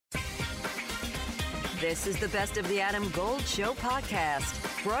This is the Best of the Adam Gold Show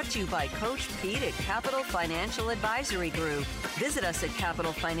podcast, brought to you by Coach Pete at Capital Financial Advisory Group. Visit us at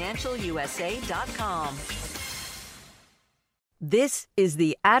capitalfinancialusa.com. This is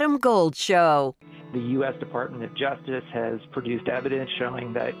the Adam Gold Show. The U.S. Department of Justice has produced evidence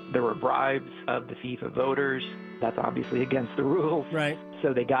showing that there were bribes of the FIFA voters. That's obviously against the rules. Right.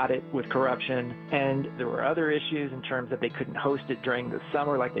 So they got it with corruption. And there were other issues in terms of they couldn't host it during the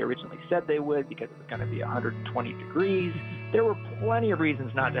summer like they originally said they would because it was going to be 120 degrees. There were plenty of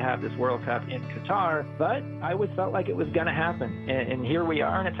reasons not to have this World Cup in Qatar, but I always felt like it was going to happen. And here we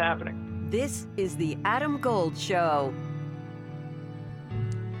are, and it's happening. This is the Adam Gold Show.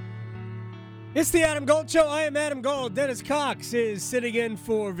 It's the Adam Gold Show. I am Adam Gold. Dennis Cox is sitting in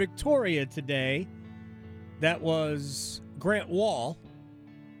for Victoria today. That was Grant Wall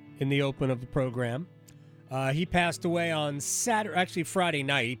in the open of the program. He passed away on Saturday, actually Friday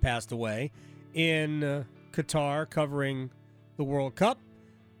night he passed away in Qatar covering the World Cup.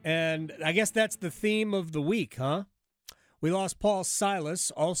 And I guess that's the theme of the week, huh? We lost Paul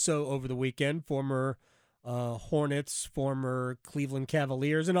Silas also over the weekend, former Hornets, former Cleveland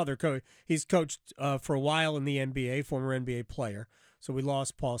Cavaliers, and other coach. He's coached for a while in the NBA, former NBA player. So we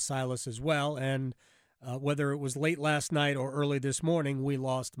lost Paul Silas as well. And whether it was late last night or early this morning, we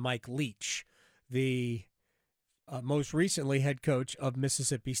lost Mike Leach, the most recently head coach of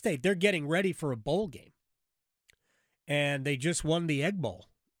Mississippi State. They're getting ready for a bowl game. And they just won the Egg Bowl,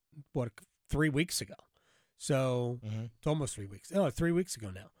 3 weeks ago. So it's almost 3 weeks. Oh, 3 weeks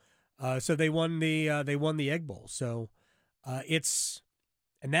ago now. So they won the Egg Bowl. So and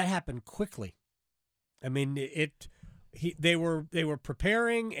that happened quickly. I mean, they were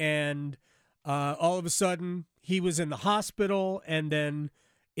preparing, and all of a sudden he was in the hospital, and then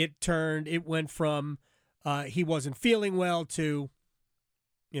it went from he wasn't feeling well to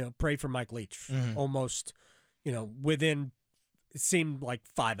pray for Mike Leach almost within, it seemed like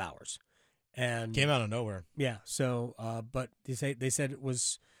 5 hours, and came out of nowhere. Yeah. So but they said it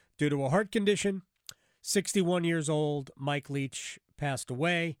was due to a heart condition. 61 years old, Mike Leach passed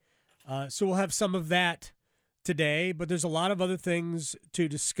away. So we'll have some of that today, but there's a lot of other things to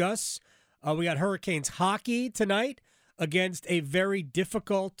discuss. We got Hurricanes hockey tonight against a very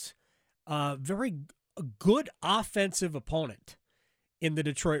difficult, very good offensive opponent in the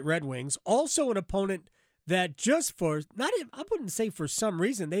Detroit Red Wings. Also an opponent that I wouldn't say for some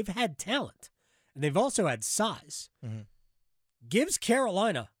reason, they've had talent, and they've also had size. Gives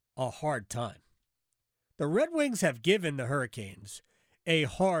Carolina a hard time. The Red Wings have given the Hurricanes a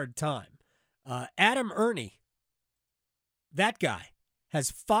hard time. Adam Ernie, that guy,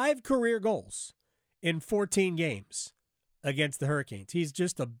 has 5 career goals in 14 games against the Hurricanes. He's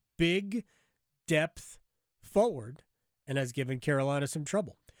just a big depth forward and has given Carolina some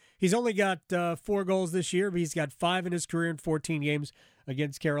trouble. He's only got 4 goals this year, but he's got 5 in his career in 14 games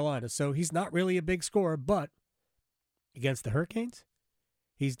against Carolina. So he's not really a big scorer, but against the Hurricanes,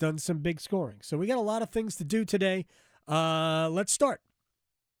 he's done some big scoring. So we got a lot of things to do today. Let's start.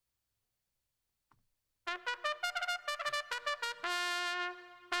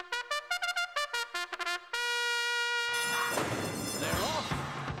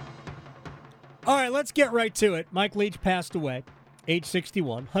 All right, let's get right to it. Mike Leach passed away, age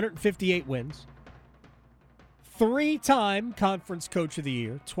 61, 158 wins. 3-time Conference Coach of the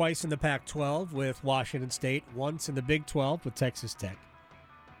Year, twice in the Pac-12 with Washington State, once in the Big 12 with Texas Tech.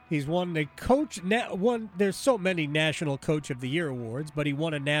 He's won there's so many National Coach of the Year awards, but he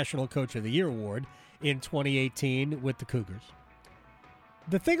won a National Coach of the Year award in 2018 with the Cougars.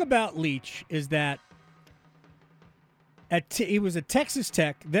 The thing about Leach is that he was at Texas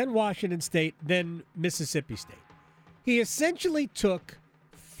Tech, then Washington State, then Mississippi State. He essentially took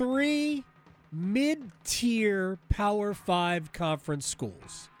 3 mid-tier Power 5 conference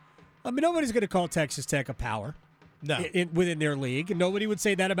schools. I mean, nobody's going to call Texas Tech a power within their league, and nobody would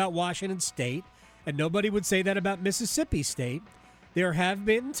say that about Washington State, and nobody would say that about Mississippi State. There have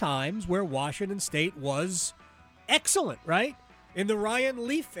been times where Washington State was excellent, right? In the Ryan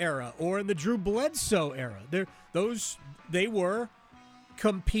Leaf era or in the Drew Bledsoe era. They were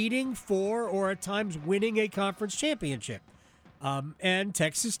competing for or at times winning a conference championship. And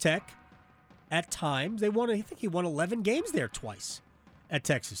Texas Tech, at times, I think he won 11 games there twice at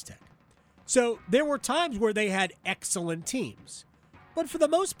Texas Tech. So there were times where they had excellent teams. But for the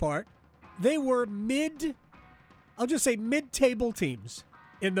most part, they were mid-table teams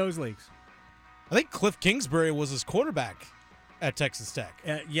in those leagues. I think Cliff Kingsbury was his quarterback at Texas Tech.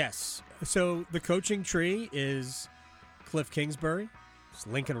 Yes. So the coaching tree is Cliff Kingsbury,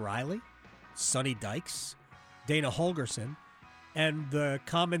 Lincoln Riley, Sonny Dykes, Dana Holgerson, and the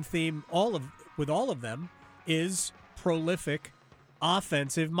common theme with all of them is prolific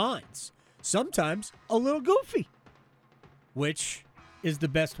offensive minds. Sometimes a little goofy, which is the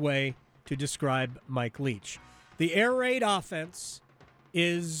best way to describe Mike Leach. The air raid offense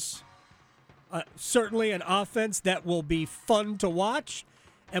is certainly an offense that will be fun to watch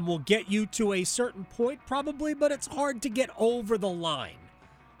and will get you to a certain point probably, but it's hard to get over the line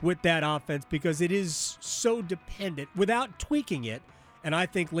with that offense because it is so dependent without tweaking it, and I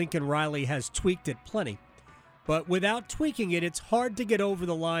think Lincoln Riley has tweaked it plenty, but without tweaking it, it's hard to get over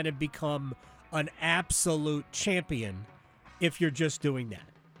the line and become an absolute champion if you're just doing that.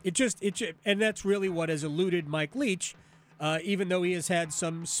 And that's really what has eluded Mike Leach, even though he has had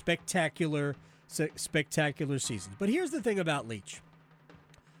some spectacular seasons. But here's the thing about Leach.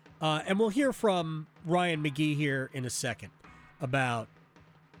 And we'll hear from Ryan McGee here in a second about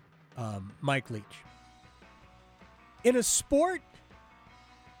Mike Leach. In a sport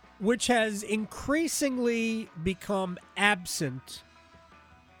which has increasingly become absent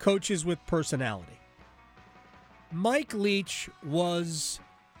coaches with personality, Mike Leach was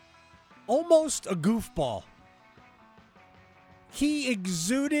almost a goofball. He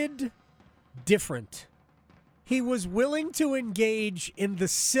exuded different. He was willing to engage in the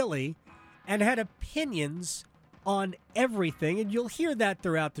silly and had opinions on everything, and you'll hear that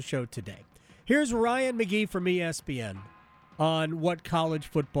throughout the show today. Here's Ryan McGee from ESPN on what college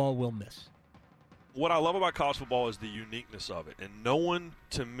football will miss. What I love about college football is the uniqueness of it, and no one,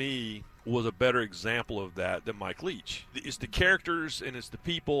 to me, was a better example of that than Mike Leach. It's the characters and it's the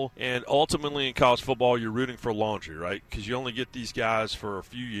people, and ultimately in college football you're rooting for laundry, right? Because you only get these guys for a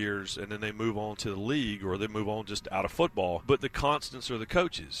few years and then they move on to the league or they move on just out of football. But the constants are the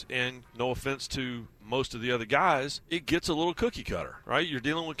coaches, and no offense to most of the other guys, it gets a little cookie cutter, right? You're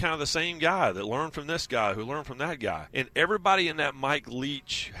dealing with kind of the same guy that learned from this guy who learned from that guy. And everybody in that Mike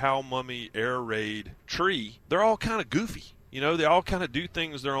Leach, Hal Mummy, air raid tree, they're all kind of goofy. You know, they all kind of do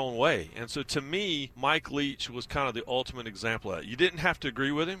things their own way. And so to me, Mike Leach was kind of the ultimate example of that. You didn't have to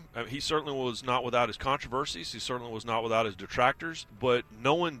agree with him. I mean, he certainly was not without his controversies. He certainly was not without his detractors. But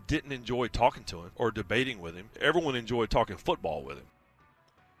no one didn't enjoy talking to him or debating with him. Everyone enjoyed talking football with him.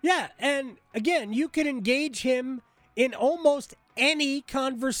 Yeah, and again, you can engage him in almost any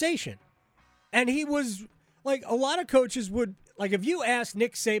conversation. And he was, like, a lot of coaches would, like, if you asked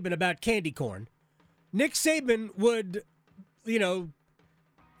Nick Saban about candy corn, Nick Saban would, you know,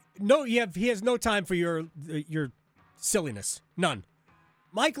 he has no time for your silliness. None.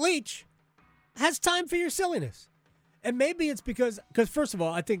 Mike Leach has time for your silliness. And maybe it's because first of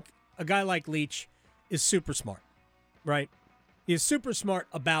all, I think a guy like Leach is super smart, right? He is super smart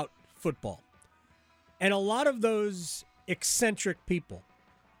about football. And a lot of those eccentric people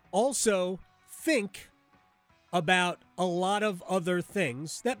also think about a lot of other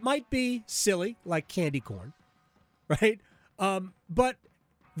things that might be silly, like candy corn, right? But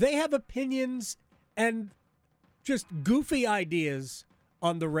they have opinions and just goofy ideas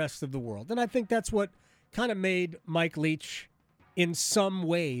on the rest of the world. And I think that's what kind of made Mike Leach, in some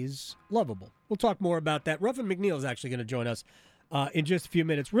ways, lovable. We'll talk more about that. Ruffin McNeill is actually going to join us in just a few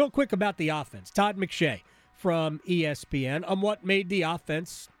minutes. Real quick about the offense. Todd McShay from ESPN on what made the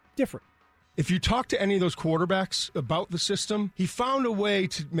offense different. If you talk to any of those quarterbacks about the system, he found a way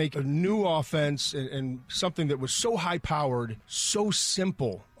to make a new offense and something that was so high-powered, so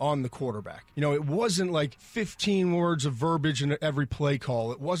simple on the quarterback. You know, it wasn't like 15 words of verbiage in every play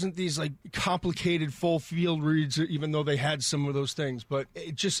call. It wasn't these like complicated full field reads, even though they had some of those things. But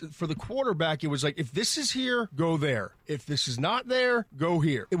it just, for the quarterback, it was like, if this is here, go there. If this is not there, go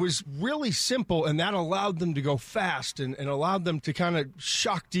here. It was really simple, and that allowed them to go fast and allowed them to kind of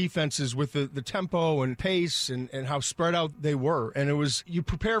shock defenses with the tempo and pace and how spread out they were. And it was, you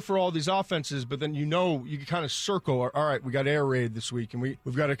prepare for all these offenses, but then you can kind of circle, all right, we got air raid this week, and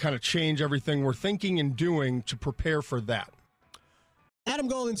we've got to kind of change everything we're thinking and doing to prepare for that. Adam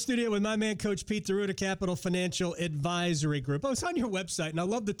Gold in studio with my man, Coach Pete DeRuta, Capital Financial Advisory Group. I was on your website, and I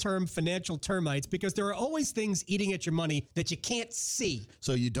love the term financial termites because there are always things eating at your money that you can't see.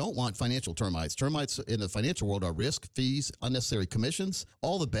 So you don't want financial termites. Termites in the financial world are risk, fees, unnecessary commissions.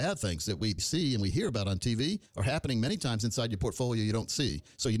 All the bad things that we see and we hear about on TV are happening many times inside your portfolio you don't see.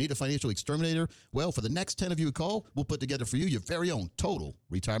 So you need a financial exterminator. Well, for the next 10 of you who call, we'll put together for you your very own total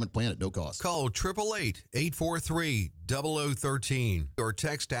retirement plan at no cost. Call 888-843-0013 or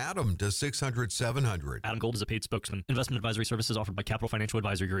text Adam to 600-700. Adam Gold is a paid spokesman. Investment advisory services offered by Capital Financial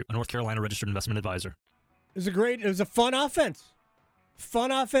Advisory Group, a North Carolina registered investment advisor. It was a fun offense.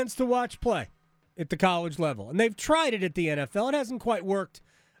 Fun offense to watch play at the college level. And they've tried it at the NFL. It hasn't quite worked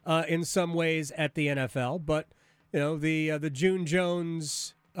in some ways at the NFL, but you know, the June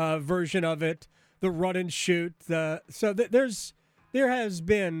Jones version of it, the run and shoot. There have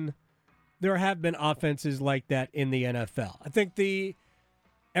been offenses like that in the NFL. I think the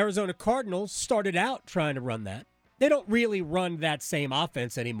Arizona Cardinals started out trying to run that. They don't really run that same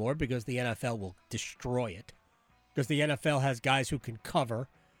offense anymore because the NFL will destroy it. Because the NFL has guys who can cover,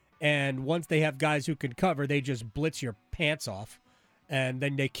 and once they have guys who can cover, they just blitz your pants off, and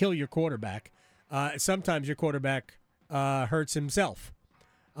then they kill your quarterback. Sometimes your quarterback hurts himself,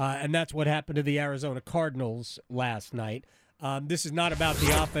 and that's what happened to the Arizona Cardinals last night. This is not about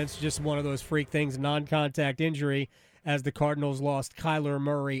the offense, just one of those freak things, non-contact injury, as the Cardinals lost Kyler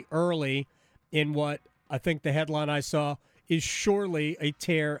Murray early in what I think the headline I saw is surely a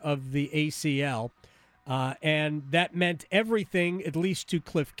tear of the ACL. And that meant everything, at least to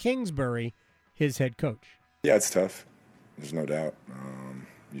Cliff Kingsbury, his head coach. Yeah, it's tough. There's no doubt.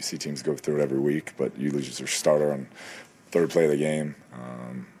 You see teams go through it every week, but you lose your starter on third play of the game.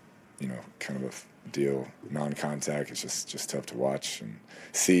 Kind of a deal, non-contact. It's just tough to watch and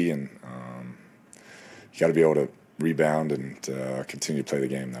see, and you got to be able to rebound and continue to play the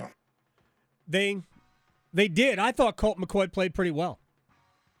game, though. They did. I thought Colt McCoy played pretty well.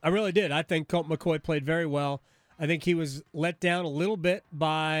 I really did. I think Colt McCoy played very well. I think he was let down a little bit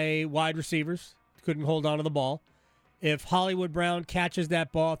by wide receivers. Couldn't hold on to the ball. If Hollywood Brown catches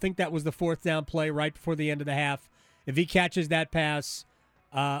that ball, I think that was the fourth down play right before the end of the half. If he catches that pass,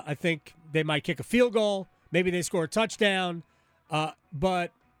 I think they might kick a field goal. Maybe they score a touchdown.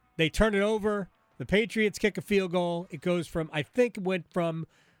 But they turn it over. The Patriots kick a field goal. It goes from, I think it went from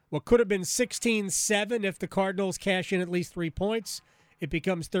what could have been 16-7 if the Cardinals cash in at least 3 points. It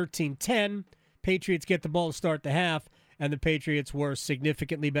becomes 13-10. Patriots get the ball to start the half, and the Patriots were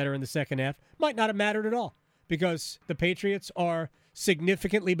significantly better in the second half. Might not have mattered at all because the Patriots are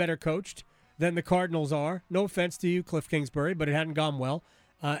significantly better coached than the Cardinals are. No offense to you, Cliff Kingsbury, but it hadn't gone well,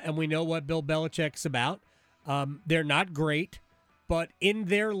 and we know what Bill Belichick's about. They're not great, but in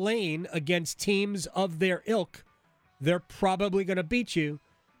their lane against teams of their ilk, they're probably going to beat you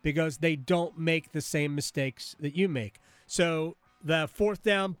because they don't make the same mistakes that you make. So the fourth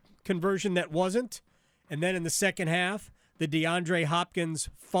down conversion that wasn't, and then in the second half, the DeAndre Hopkins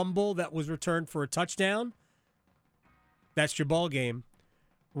fumble that was returned for a touchdown, that's your ball game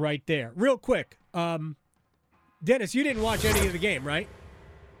right there. Real quick, Dennis, you didn't watch any of the game, right?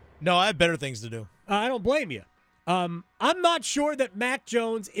 No, I have better things to do. I don't blame you. I'm not sure that Mac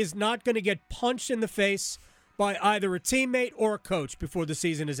Jones is not going to get punched in the face by either a teammate or a coach before the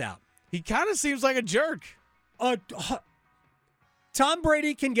season is out. He kind of seems like a jerk. Tom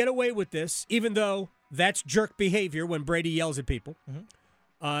Brady can get away with this, even though that's jerk behavior when Brady yells at people.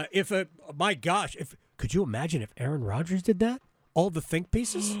 Mm-hmm. Could you imagine if Aaron Rodgers did that? All the think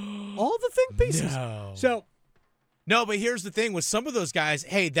pieces? All the think pieces. No, but here's the thing with some of those guys,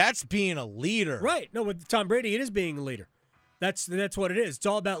 hey, that's being a leader. Right. No, with Tom Brady, it is being a leader. That's what it is. It's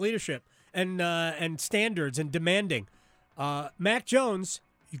all about leadership and standards and demanding. Mac Jones,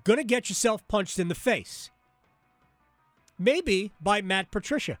 you're going to get yourself punched in the face. Maybe by Matt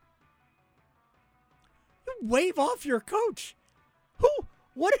Patricia. You wave off your coach.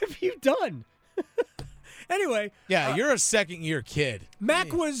 What have you done? Anyway. Yeah, you're a second-year kid.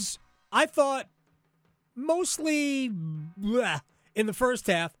 Mac was, I thought, mostly in the first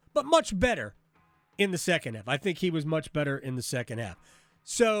half, but much better in the second half. I think he was much better in the second half.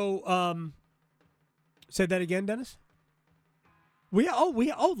 So, say that again, Dennis?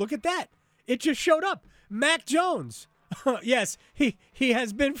 Look at that. It just showed up. Mac Jones. Yes, he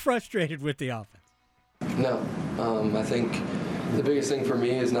has been frustrated with the offense. No, I think the biggest thing for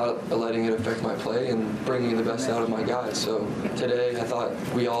me is not letting it affect my play and bringing the best out of my guys. So today I thought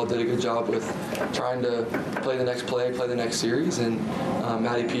we all did a good job with trying to play the next play, play the next series, and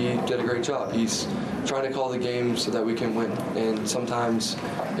Matty P did a great job. He's trying to call the game so that we can win. And sometimes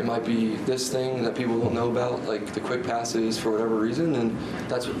it might be this thing that people don't know about, like the quick passes for whatever reason, and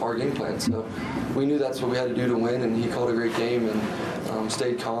that's our game plan. So we knew that's what we had to do to win, and he called a great game and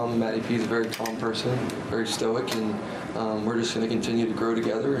stayed calm. Matty P is a very calm person, very stoic, and we're just going to continue to grow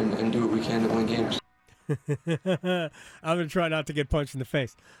together and do what we can to win games. I'm going to try not to get punched in the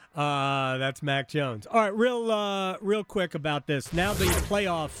face. That's Mac Jones. All right, real quick about this. Now the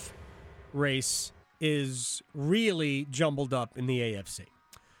playoff race is really jumbled up in the AFC.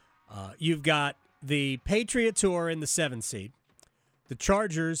 You've got the Patriots who are in the 7th seed, the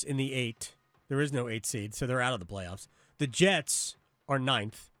Chargers in the 8. There is no 8 seed, so they're out of the playoffs. The Jets are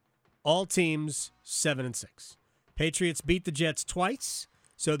 9th. All teams 7-6. Patriots beat the Jets twice,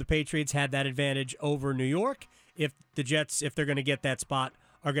 so the Patriots had that advantage over New York. If the Jets, if they're going to get that spot,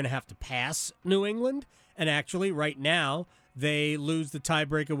 are going to have to pass New England. And actually, right now, they lose the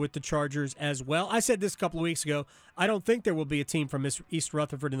tiebreaker with the Chargers as well. I said this a couple of weeks ago. I don't think there will be a team from East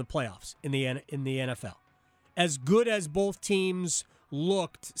Rutherford in the playoffs in the NFL. As good as both teams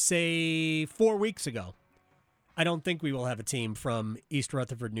looked, say, 4 weeks ago, I don't think we will have a team from East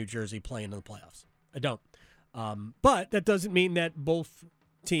Rutherford, New Jersey playing in the playoffs. I don't. But that doesn't mean that both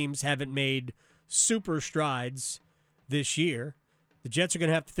teams haven't made super strides this year. The Jets are going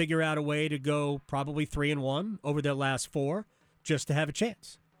to have to figure out a way to go probably 3-1 over their last 4 just to have a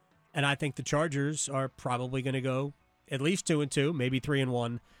chance. And I think the Chargers are probably going to go at least 2-2, maybe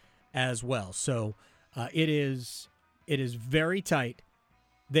 3-1 as well. So it is very tight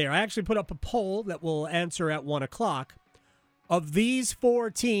there. I actually put up a poll that we'll answer at 1 o'clock. Of these 4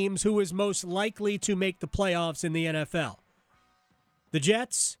 teams, who is most likely to make the playoffs in the NFL? The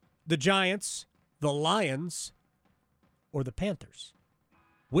Jets, the Giants, the Lions, or the Panthers?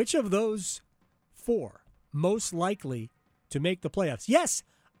 Which of those 4 most likely to make the playoffs? Yes,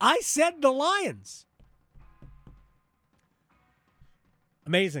 I said the Lions.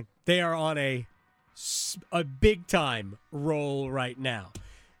 Amazing. They are on a big-time roll right now.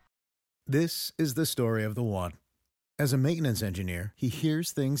 This is the story of the one. As a maintenance engineer, he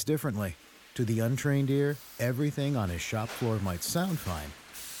hears things differently. To the untrained ear, everything on his shop floor might sound fine,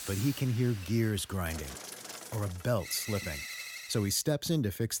 but he can hear gears grinding or a belt slipping. So he steps in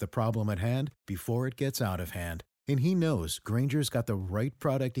to fix the problem at hand before it gets out of hand. And he knows Grainger's got the right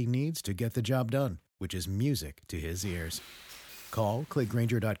product he needs to get the job done, which is music to his ears. Call, click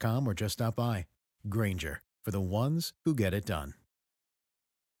Grainger.com, or just stop by. Grainger, for the ones who get it done.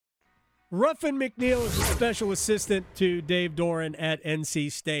 Ruffin McNeill is a special assistant to Dave Doran at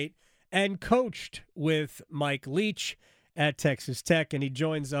NC State and coached with Mike Leach at Texas Tech, and he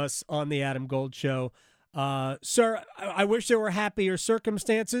joins us on the Adam Gold Show. Sir, I wish there were happier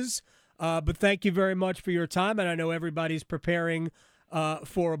circumstances, but thank you very much for your time, and I know everybody's preparing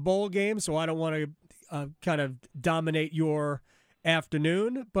for a bowl game, so I don't want to kind of dominate your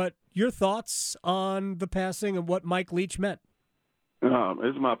afternoon, but your thoughts on the passing and what Mike Leach meant.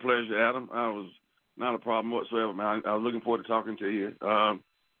 It's my pleasure, Adam. I was not a problem whatsoever, man. I was looking forward to talking to you.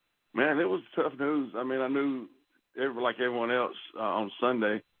 Man, it was tough news. I mean, I knew, like everyone else, on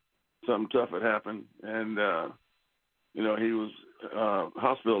Sunday, something tough had happened. And, he was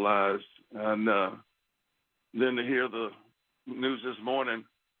hospitalized. And then to hear the news this morning,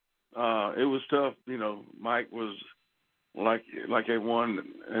 it was tough. Mike was, like everyone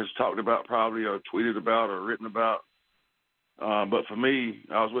has talked about probably or tweeted about or written about. But for me,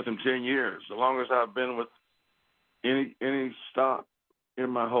 I was with him 10 years, the longest I've been with any stop in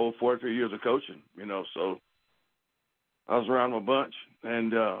my whole 43 years of coaching, so I was around him a bunch,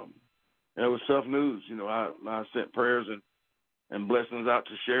 and it was tough news. I sent prayers and blessings out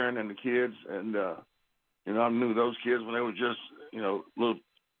to Sharon and the kids, and, I knew those kids when they were just,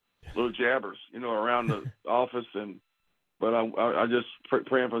 little jabbers, around the office, but I just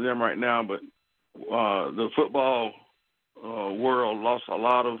praying for them right now, but the football world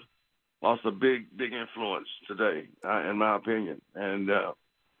lost a big influence today, in my opinion. And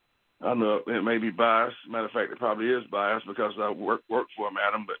I know it may be biased. Matter of fact, it probably is biased because I work for him,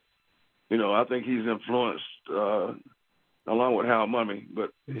 Adam. But I think he's influenced along with Hal Mumme,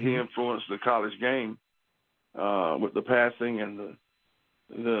 but he influenced the college game with the passing and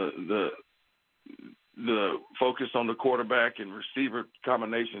the focus on the quarterback and receiver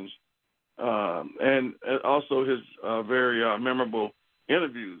combinations. And also his very memorable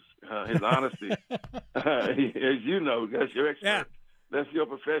interviews, his honesty. As you know, that's your expert. Yeah. That's your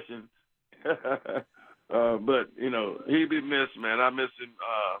profession. But, he'd be missed, man. I miss him.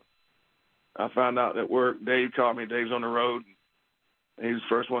 I found out at work, Dave called me. Dave's on the road. He was the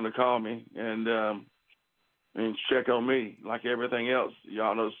first one to call me and check on me like everything else.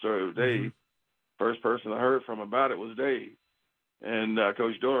 Y'all know the story of Dave. Mm-hmm. First person I heard from about it was Dave and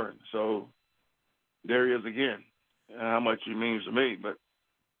Coach Doran. So there he is again, how much he means to me. But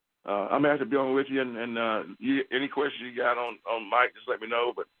I'm happy to be on with you, and any questions you got on Mike, just let me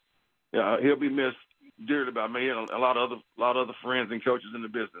know. But he'll be missed dearly by me and a lot of other friends and coaches in the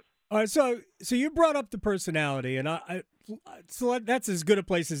business. All right, so you brought up the personality, and so that's as good a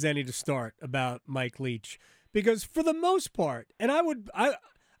place as any to start about Mike Leach, because for the most part, and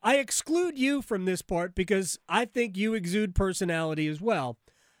I exclude you from this part because I think you exude personality as well.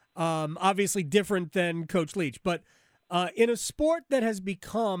 Obviously different than Coach Leach, but in a sport that has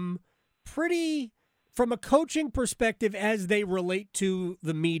become pretty, from a coaching perspective as they relate to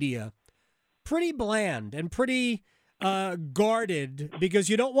the media, pretty bland and pretty guarded because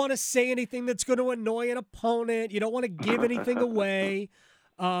you don't want to say anything that's going to annoy an opponent. You don't want to give anything away.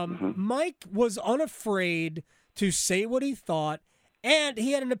 Mike was unafraid to say what he thought, and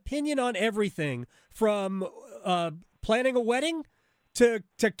he had an opinion on everything from planning a wedding to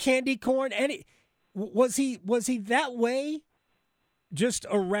candy corn. Was he that way just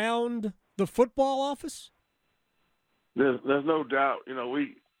around the football office? There's no doubt. You know,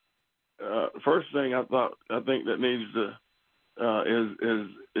 we first thing I think that needs to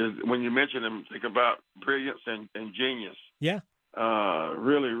is when you mention him, think about brilliance and genius. Yeah.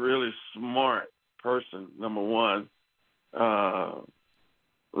 Really, really smart person, number one.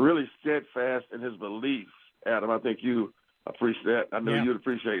 Really steadfast in his beliefs, Adam. I think you appreciate that. I know you'd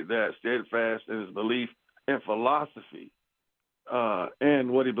appreciate that. Steadfast in his belief and philosophy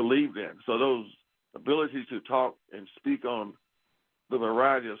and what he believed in. So those abilities to talk and speak on the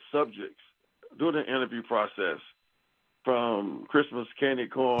variety of subjects during the interview process, from Christmas candy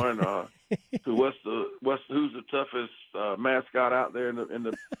corn to who's the toughest mascot out there in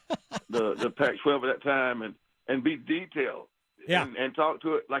the Pac-12 at that time, and be detailed, and talk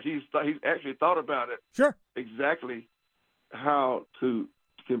to it like he's actually thought about it. Sure, exactly how to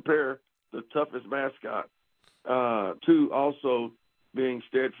compare the toughest mascot to also being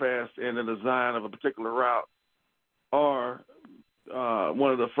steadfast in the design of a particular route, or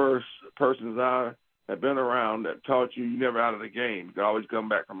one of the first persons I had been around that taught you never out of the game. You could always come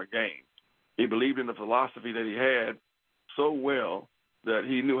back from a game. He believed in the philosophy that he had so well that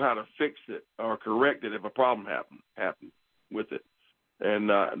he knew how to fix it or correct it if a problem happened with it. And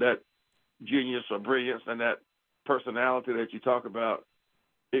that genius or brilliance and that personality that you talk about,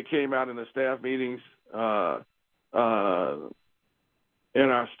 it came out in the staff meetings, in our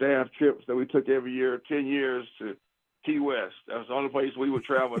staff trips that we took every year, 10 years to Key West. That was the only place we would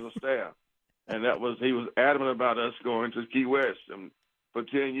travel as a staff. And he was adamant about us going to Key West. And for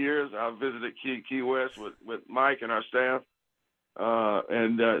 10 years, I visited Key West with Mike and our staff.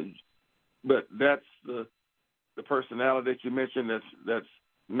 But that's the personality that you mentioned that's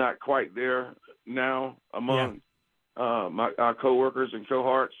not quite there now among our coworkers and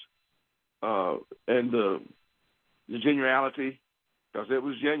cohorts, and the genuality, because it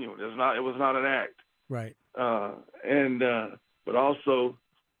was genuine. It was not an act. Right. But also,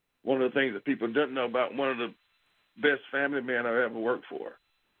 one of the things that people didn't know about, one of the best family men I ever worked for,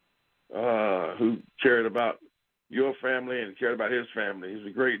 who cared about your family and cared about his family. He's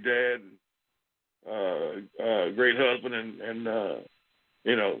a great dad, great husband, and a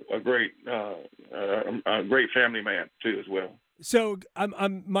great family man too as well. So,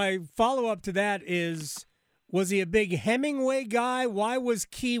 my follow up to that is, was he a big Hemingway guy? Why was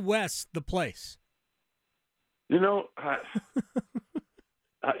Key West the place? You know,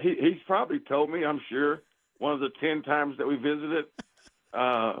 he's probably told me, I'm sure, one of the 10 times that we visited.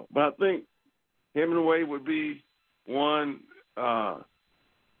 But I think Hemingway would be one.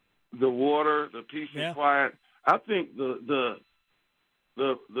 The water, the peace and quiet. I think the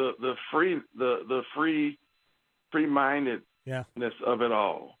free-mindedness of it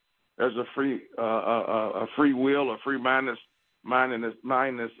all. There's a free will, a free-mindedness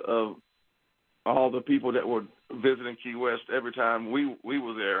of all the people that were visiting Key West every time we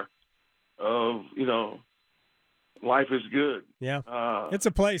were there. Of life is good. Yeah, it's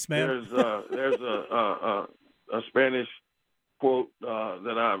a place, man. There's a Spanish quote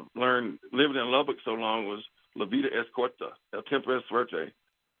that I've learned living in Lubbock so long was "La vida es corta, el tiempo es suerte."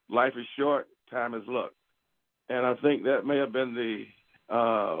 Life is short, time is luck, and I think that may have been the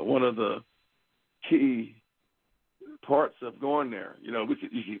one of the key parts of going there. You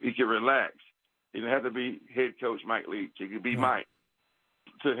could relax. You didn't have to be head coach Mike Leach. You could be Mike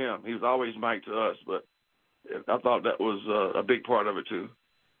to him. He was always Mike to us, but I thought that was a big part of it too.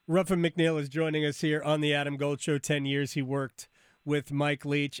 Ruffin McNeill is joining us here on the Adam Gold Show. 10 years he worked with Mike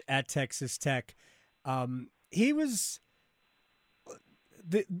Leach at Texas Tech. He was,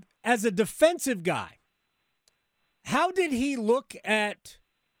 as a defensive guy, how did he look at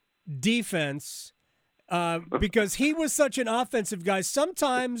defense? Because he was such an offensive guy.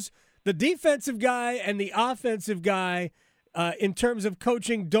 Sometimes the defensive guy and the offensive guy, in terms of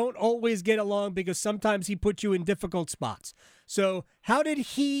coaching, don't always get along because sometimes he puts you in difficult spots. So how did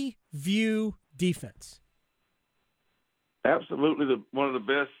he view defense? Absolutely one of the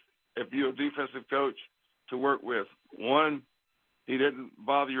best, if you're a defensive coach, to work with. One, he didn't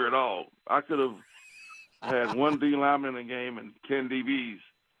bother you at all. I could have had one D lineman in a game and 10 DBs,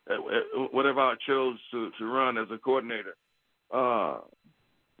 whatever I chose to run as a coordinator. But,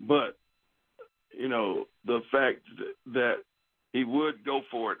 the fact that he would go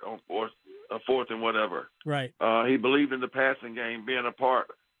for it on fourth and whatever. Right. He believed in the passing game being a part,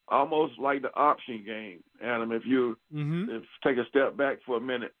 almost like the option game, Adam. If you take a step back for a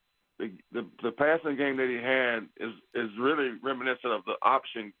minute, the passing game that he had is really reminiscent of the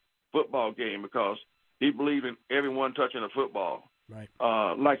option football game because he believed in everyone touching a football, right?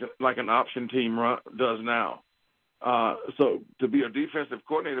 Like an option team does now. So to be a defensive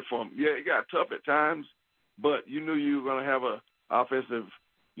coordinator for him, yeah, it got tough at times, but you knew you were going to have a offensive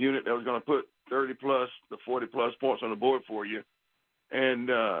unit that was going to put 30-plus to 40-plus points on the board for you. And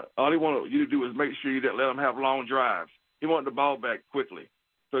all he wanted you to do was make sure you didn't let him have long drives. He wanted the ball back quickly.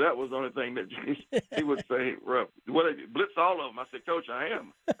 So that was the only thing that he would say, Ruff, blitz all of them. I said, Coach, I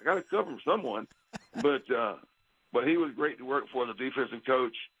am. I got to cover someone. But he was great to work for as a defensive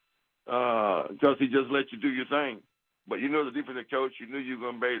coach because he just let you do your thing. But you know the defensive coach, you knew you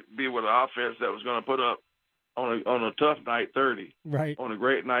were going to be with an offense that was going to put up on a tough night 30. Right. On a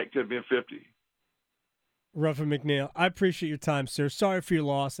great night, could have been 50. Ruffin McNeill, I appreciate your time, sir. Sorry for your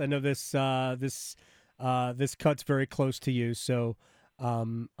loss. I know this cut's very close to you, so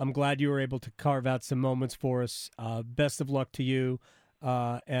I'm glad you were able to carve out some moments for us. Best of luck to you,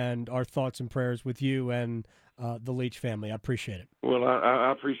 and our thoughts and prayers with you and the Leach family. I appreciate it. Well,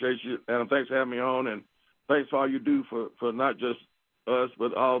 I appreciate you, and thanks for having me on, and thanks for all you do for not just us,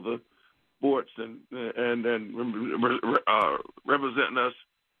 but all the sports and representing us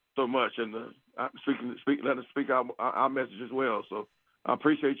so much, and let us speak our message as well. So I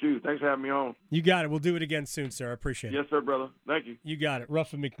appreciate you. Thanks for having me on. You got it. We'll do it again soon, sir. I appreciate it. Yes, sir, brother. Thank you. You got it.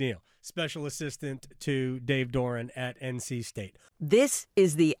 Ruffin McNeill, special assistant to Dave Doran at NC State. This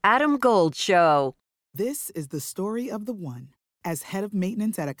is the Adam Gold Show. This is the story of the one. As head of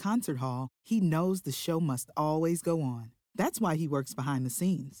maintenance at a concert hall, he knows the show must always go on. That's why he works behind the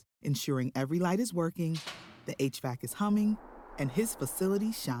scenes, ensuring every light is working, the HVAC is humming, and his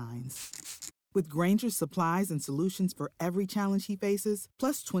facility shines. With Grainger's supplies and solutions for every challenge he faces,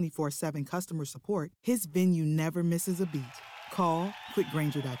 plus 24/7 customer support, his venue never misses a beat. Call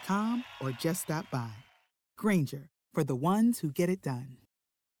quickgrainger.com or just stop by. Grainger, for the ones who get it done.